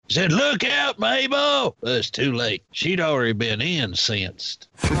said, "Look out, Mabel!" But it's too late. She'd already been incensed.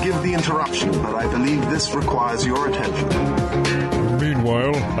 Forgive the interruption, but I believe this requires your attention.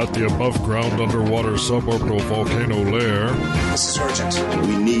 Meanwhile, at the above-ground underwater suborbital volcano lair... This is urgent.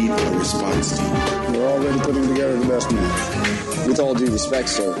 We need a response team. We're already putting together the best man. With all due respect,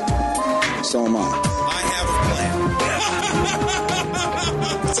 sir, so am I. I have a plan.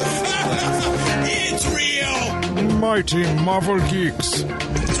 It's real! Mighty Marvel Geeks.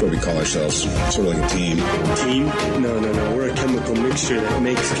 That's what we call ourselves, sort of like a team. Team? No. We're a chemical mixture that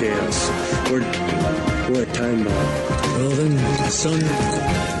makes chaos. We're a time bomb. Well then, son,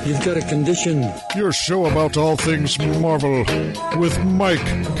 you've got a condition. Your show about all things Marvel with Mike,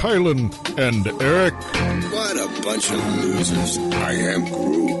 Kylan, and Eric. What a bunch of losers. I am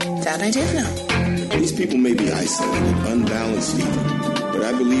Groot. That I did know. These people may be isolated, unbalanced even, but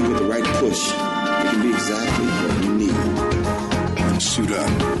I believe with the right push, it can be exactly what we need. Suit up.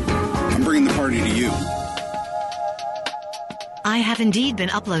 I'm bringing the party to you. I have indeed been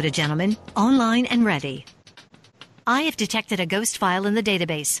uploaded, gentlemen, online and ready. I have detected a ghost file in the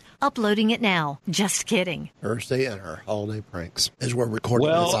database. Uploading it now. Just kidding. Thursday and our holiday pranks. As we're recording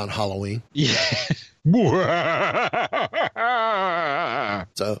this on Halloween. Yeah.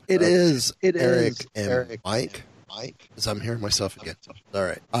 So it is Eric and Mike. As I'm hearing myself again. All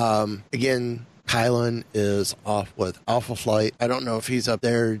right. Again, Kylan is off with Alpha Flight. I don't know if he's up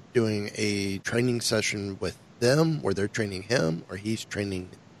there doing a training session with them where they're training him or he's training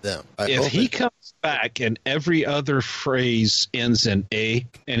them. If he comes back and every other phrase ends in A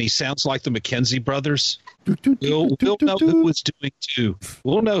and he sounds like the McKenzie brothers, we'll know who was doing too.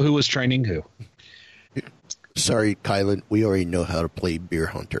 We'll know who was training who. Sorry, Kylan, we already know how to play Beer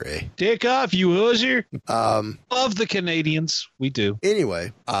Hunter, eh? Take off, you hoser. Love the Canadians. We do.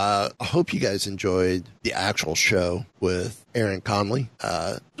 Anyway, I hope you guys enjoyed the actual show with Aaron Conley.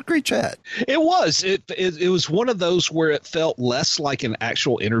 A great chat. It was. It was one of those where it felt less like an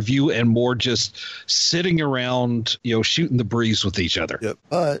actual interview and more just sitting around, shooting the breeze with each other. Yep.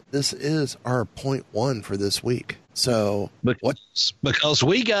 But this is our point one for this week. So because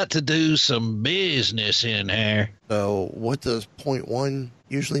we got to do some business in here. So what does point one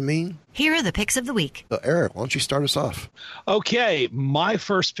usually mean? Here are the picks of the week. So Eric, why don't you start us off? Okay, my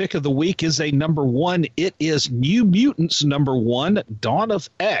first pick of the week is a number one. It is New Mutants number one, Dawn of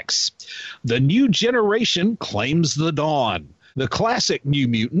X. The new generation claims the dawn. The classic New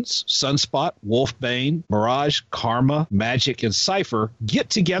Mutants, Sunspot, Wolfbane, Mirage, Karma, Magic, and Cypher get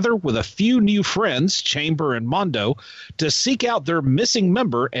together with a few new friends, Chamber and Mondo, to seek out their missing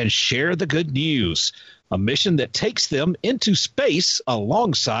member and share the good news. A mission that takes them into space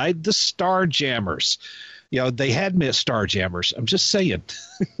alongside the Starjammers. They had missed Starjammers. I'm just saying.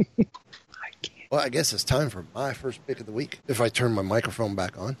 Well, I guess it's time for my first pick of the week. If I turn my microphone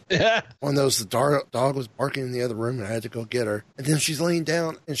back on. One of those, the dog was barking in the other room, and I had to go get her. And then she's laying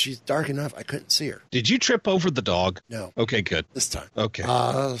down, and she's dark enough, I couldn't see her. Did you trip over the dog? No. Okay, good. This time. Okay.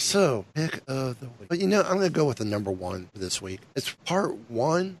 So, pick of the week. But, I'm going to go with the number one for this week. It's part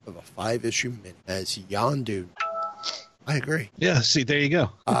one of a 5-issue mini. As Yondu. I agree. Yeah, see, there you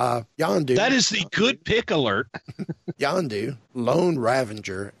go. Yondu. That is the good pick alert. Yondu, lone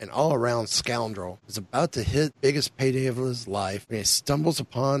Ravager and all-around scoundrel, is about to hit biggest payday of his life when he stumbles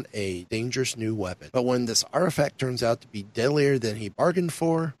upon a dangerous new weapon. But when this artifact turns out to be deadlier than he bargained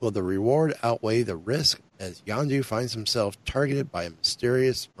for, will the reward outweigh the risk as Yondu finds himself targeted by a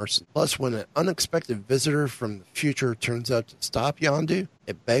mysterious mercenary? Plus, when an unexpected visitor from the future turns out to stop Yondu,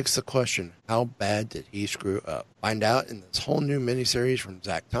 it begs the question, how bad did he screw up? Find out in this whole new miniseries from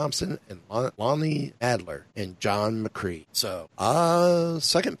Zach Thompson and Lonnie Adler and John McCree. So,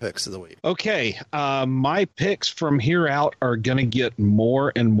 second picks of the week. Okay, my picks from here out are going to get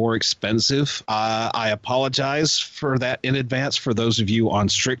more and more expensive. I apologize for that in advance for those of you on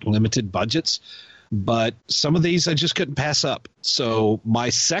strict limited budgets. But some of these I just couldn't pass up. So my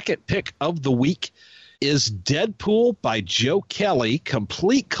second pick of the week is Deadpool by Joe Kelly,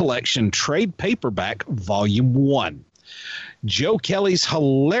 Complete Collection Trade Paperback, Volume 1. Joe Kelly's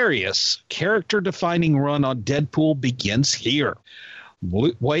hilarious character-defining run on Deadpool begins here.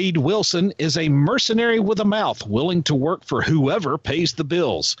 Wade Wilson is a mercenary with a mouth, willing to work for whoever pays the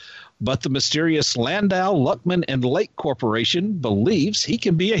bills. But the mysterious Landau, Luckman, and Lake Corporation believes he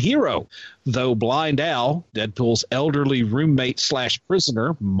can be a hero, though Blind Al, Deadpool's elderly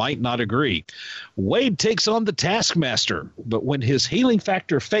roommate/prisoner, might not agree. Wade takes on the Taskmaster, but when his healing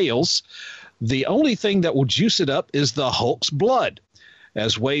factor fails, the only thing that will juice it up is the Hulk's blood.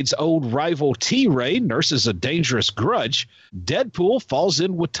 As Wade's old rival T-Ray nurses a dangerous grudge, Deadpool falls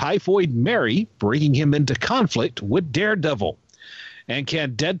in with Typhoid Mary, bringing him into conflict with Daredevil. And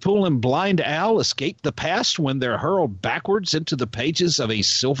can Deadpool and Blind Al escape the past when they're hurled backwards into the pages of a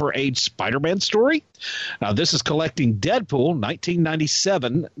Silver Age Spider-Man story? Now, this is collecting Deadpool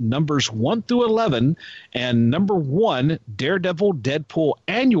 1997, numbers 1 through 11, and number 1, Daredevil Deadpool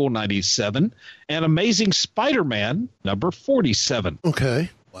Annual 97, and Amazing Spider-Man number 47. Okay.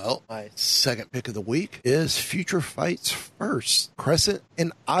 Well, my second pick of the week is Future Fights First, Crescent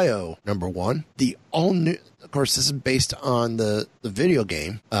and Io, number 1. The all-new, of course, this is based on the video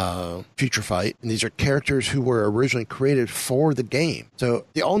game, Future Fight, and these are characters who were originally created for the game. So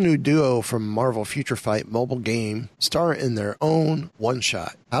the all-new duo from Marvel Future Fight mobile game star in their own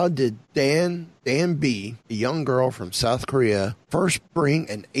one-shot. How did Dan B, a young girl from South Korea, first bring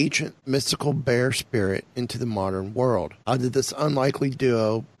an ancient mystical bear spirit into the modern world? How did this unlikely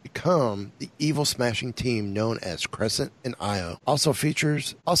duo become the evil smashing team known as Crescent and Io? Also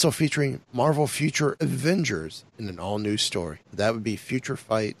featuring Marvel Future Avengers in an all-new story. That would be Future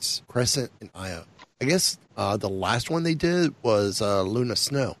Fights, Crescent, and Io. I guess the last one they did was Luna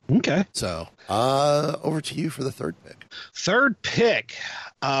Snow. Okay. So over to you for the third pick. Third pick.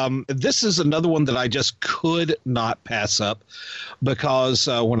 This is another one that I just could not pass up because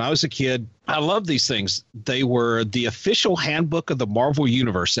when I was a kid, I loved these things. They were the official handbook of the Marvel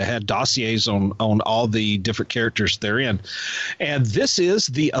Universe. They had dossiers on all the different characters therein. And this is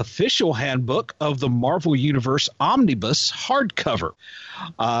the official handbook of the Marvel Universe Omnibus hardcover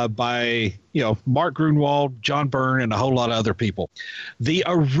by, Mark Grunwald, John Byrne, and a whole lot of other people. The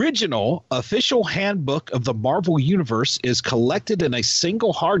original official handbook of the Marvel Universe is collected in a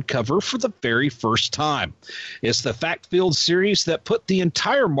single hardcover for the very first time. It's the fact-filled series that put the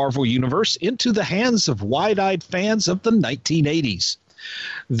entire Marvel Universe into the hands of wide-eyed fans of the 1980s.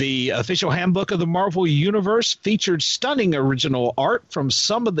 The official handbook of the Marvel Universe featured stunning original art from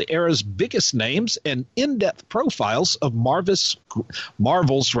some of the era's biggest names and in-depth profiles of Marvel's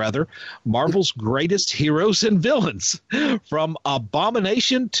greatest heroes and villains, from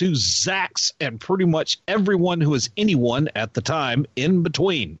Abomination to Zax and pretty much everyone who was anyone at the time in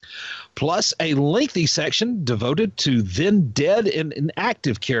between. Plus a lengthy section devoted to then dead and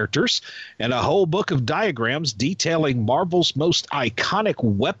inactive characters, and a whole book of diagrams detailing Marvel's most iconic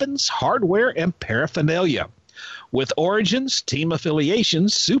weapons, hardware, and paraphernalia. With origins, team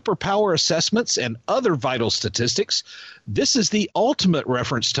affiliations, superpower assessments, and other vital statistics, this is the ultimate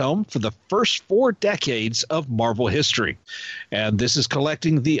reference tome for the first 4 decades of Marvel history. And this is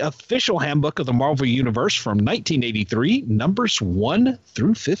collecting the official handbook of the Marvel Universe from 1983, numbers 1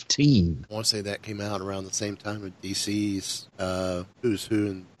 through 15. I want to say that came out around the same time with DC's Who's Who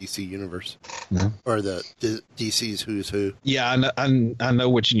in DC Universe. No. Or the DC's Who's Who. Yeah, I know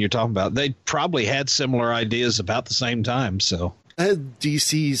which you're talking about. They probably had similar ideas about the same time, so. I had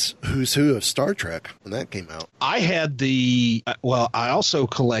DC's Who's Who of Star Trek when that came out. I had I also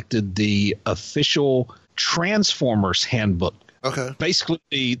collected the official Transformers handbook. Okay.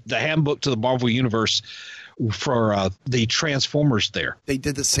 Basically, the handbook to the Marvel Universe for the Transformers there. They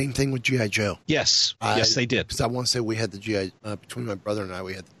did the same thing with G.I. Joe. Yes, they did. Because I want to say we had the G.I. Between my brother and I,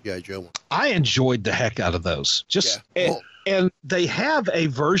 we had the G.I. Joe one. I enjoyed the heck out of those. And they have a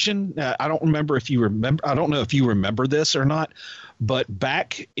version. I don't know if you remember this or not, but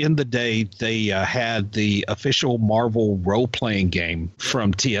back in the day, they had the official Marvel role-playing game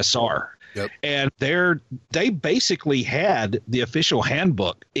from TSR. Yep. And they basically had the official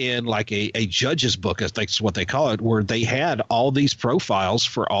handbook in like a judge's book, I think is what they call it, where they had all these profiles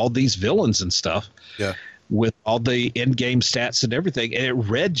for all these villains and stuff. Yeah. With all the in-game stats and everything, and it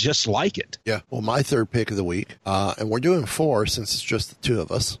read just like it. Yeah. Well, my third pick of the week, and we're doing 4 since it's just the 2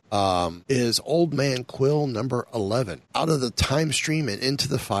 of us, is Old Man Quill number 11. Out of the time stream and into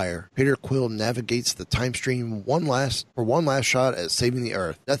the fire, Peter Quill navigates the time stream one last shot at saving the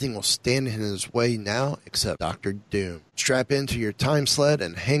Earth. Nothing will stand in his way now except Dr. Doom. Strap into your time sled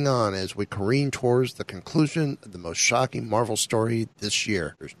and hang on as we careen towards the conclusion of the most shocking Marvel story this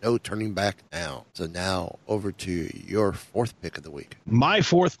year. There's no turning back now. So now over to your 4th pick of the week. My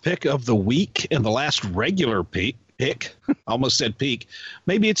 4th pick of the week and the last regular pick. Almost said peak.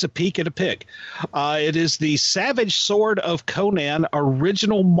 Maybe it's a peak and a pick. It is the Savage Sword of Conan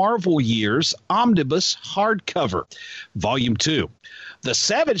Original Marvel Years Omnibus Hardcover, Volume 2. The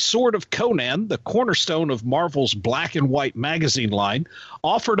Savage Sword of Conan, the cornerstone of Marvel's black and white magazine line,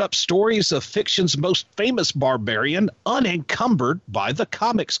 offered up stories of fiction's most famous barbarian unencumbered by the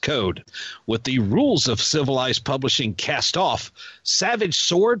Comics Code. With the rules of civilized publishing cast off, Savage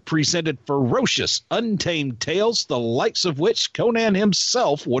Sword presented ferocious, untamed tales, the likes of which Conan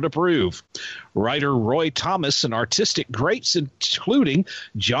himself would approve. Writer Roy Thomas and artistic greats, including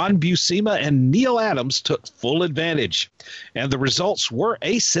John Buscema and Neil Adams, took full advantage. And the results were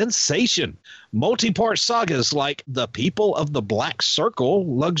a sensation. Multi-part sagas like The People of the Black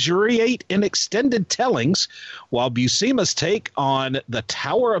Circle luxuriate in extended tellings, while Buscema's take on The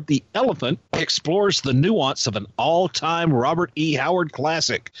Tower of the Elephant explores the nuance of an all-time Robert E. Howard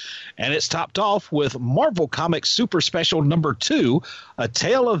classic. And it's topped off with Marvel Comics Super Special number 2, A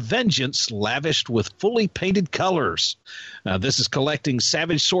Tale of Vengeance lavished with fully painted colors. Now, this is collecting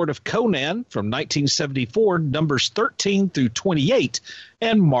Savage Sword of Conan from 1974, numbers 13 through 28,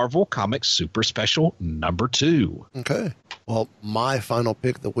 and Marvel Comics Super Special number 2. Okay. Well, my final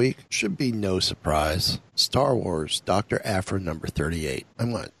pick of the week should be no surprise. Star Wars, Dr. Aphra number 38.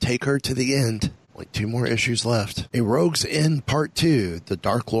 I'm going to take her to the end. Only 2 more issues left. A Rogue's End Part 2. The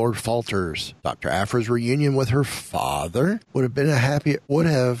Dark Lord falters. Dr. Aphra's reunion with her father would have been a happy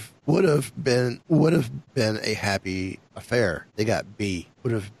affair. They got B.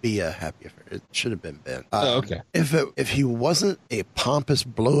 Would have be a happy affair. It should have been Ben. Okay. If he wasn't a pompous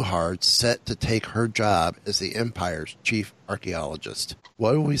blowhard set to take her job as the Empire's chief archaeologist.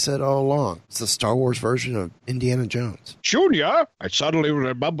 What have we said all along? It's the Star Wars version of Indiana Jones. Junior, I suddenly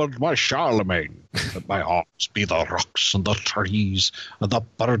remembered my Charlemagne. That my arms be the rocks and the trees and the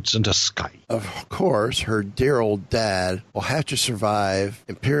birds in the sky. Of course, her dear old dad will have to survive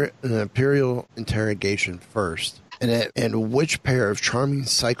an Imperial interrogation first. And which pair of charming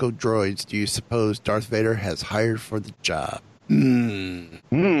psycho droids do you suppose Darth Vader has hired for the job? And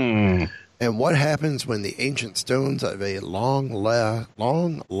what happens when the ancient stones of a long-lost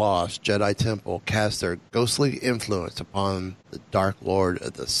Jedi temple cast their ghostly influence upon the Dark Lord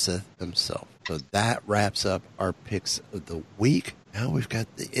of the Sith himself? So that wraps up our picks of the week. Now we've got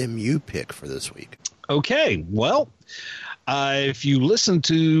the MU pick for this week. Okay, well, if you listen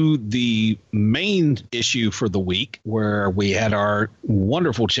to the main issue for the week, where we had our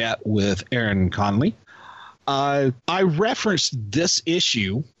wonderful chat with Aaron Conley, I referenced this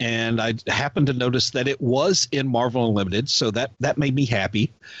issue, and I happened to notice that it was in Marvel Unlimited, so that made me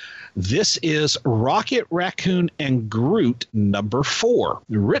happy. This is Rocket Raccoon and Groot number 4,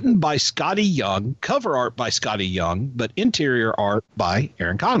 written by Scotty Young, cover art by Scotty Young, but interior art by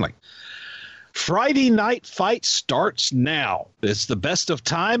Aaron Conley. Friday Night Fight starts now. It's the best of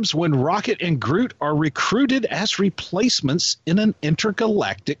times when Rocket and Groot are recruited as replacements in an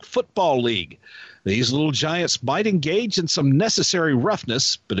intergalactic football league. These little giants might engage in some necessary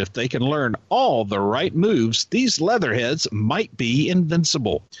roughness, but if they can learn all the right moves, these leatherheads might be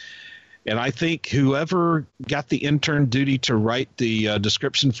invincible. And I think whoever got the intern duty to write the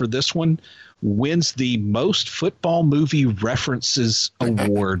description for this one wins the most football movie references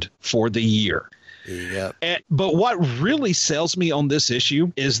award for the year. Yep. But what really sells me on this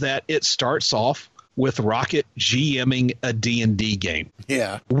issue is that it starts off with Rocket GMing a D&D game.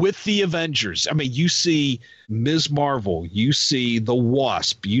 Yeah. With the Avengers. I mean, you see Ms. Marvel, you see the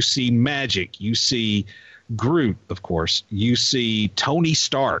Wasp, you see Magic, you see Groot, of course, you see Tony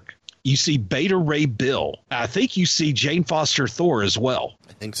Stark. You see Beta Ray Bill. I think you see Jane Foster Thor as well.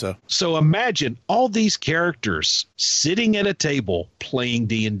 I think so. So imagine all these characters sitting at a table playing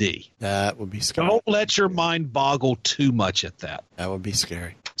D&D. That would be scary. Don't let your mind boggle too much at that. That would be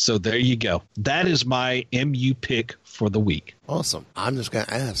scary. So there you go. That is my MU pick for the week. Awesome. I'm just going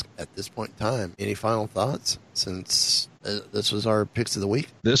to ask, at this point in time, any final thoughts since this was our picks of the week?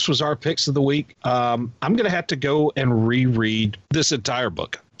 This was our picks of the week. I'm going to have to go and reread this entire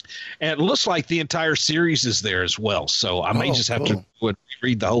book. And it looks like the entire series is there as well. So I may just have to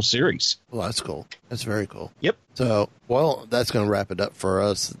read the whole series. Well, that's cool. That's very cool. Yep. So, well, that's going to wrap it up for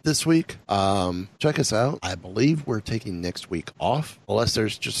us this week. Check us out. I believe we're taking next week off. Unless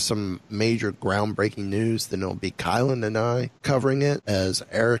there's just some major groundbreaking news, then it'll be Kylan and I covering it. As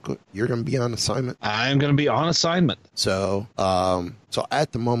Eric, you're going to be on assignment. I'm going to be on assignment. So, so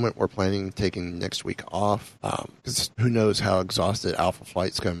at the moment, we're planning on taking next week off. Because who knows how exhausted Alpha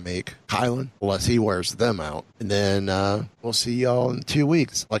Flight's going to make Kylan, unless he wears them out. And then we'll see y'all in 2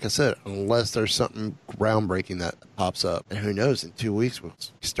 weeks. Like I said, unless there's something groundbreaking that pops up. And who knows, in 2 weeks, we'll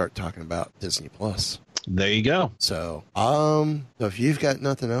start talking about Disney Plus. There you go. So if you've got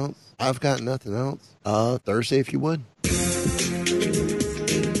nothing else, I've got nothing else. Thursday, if you would.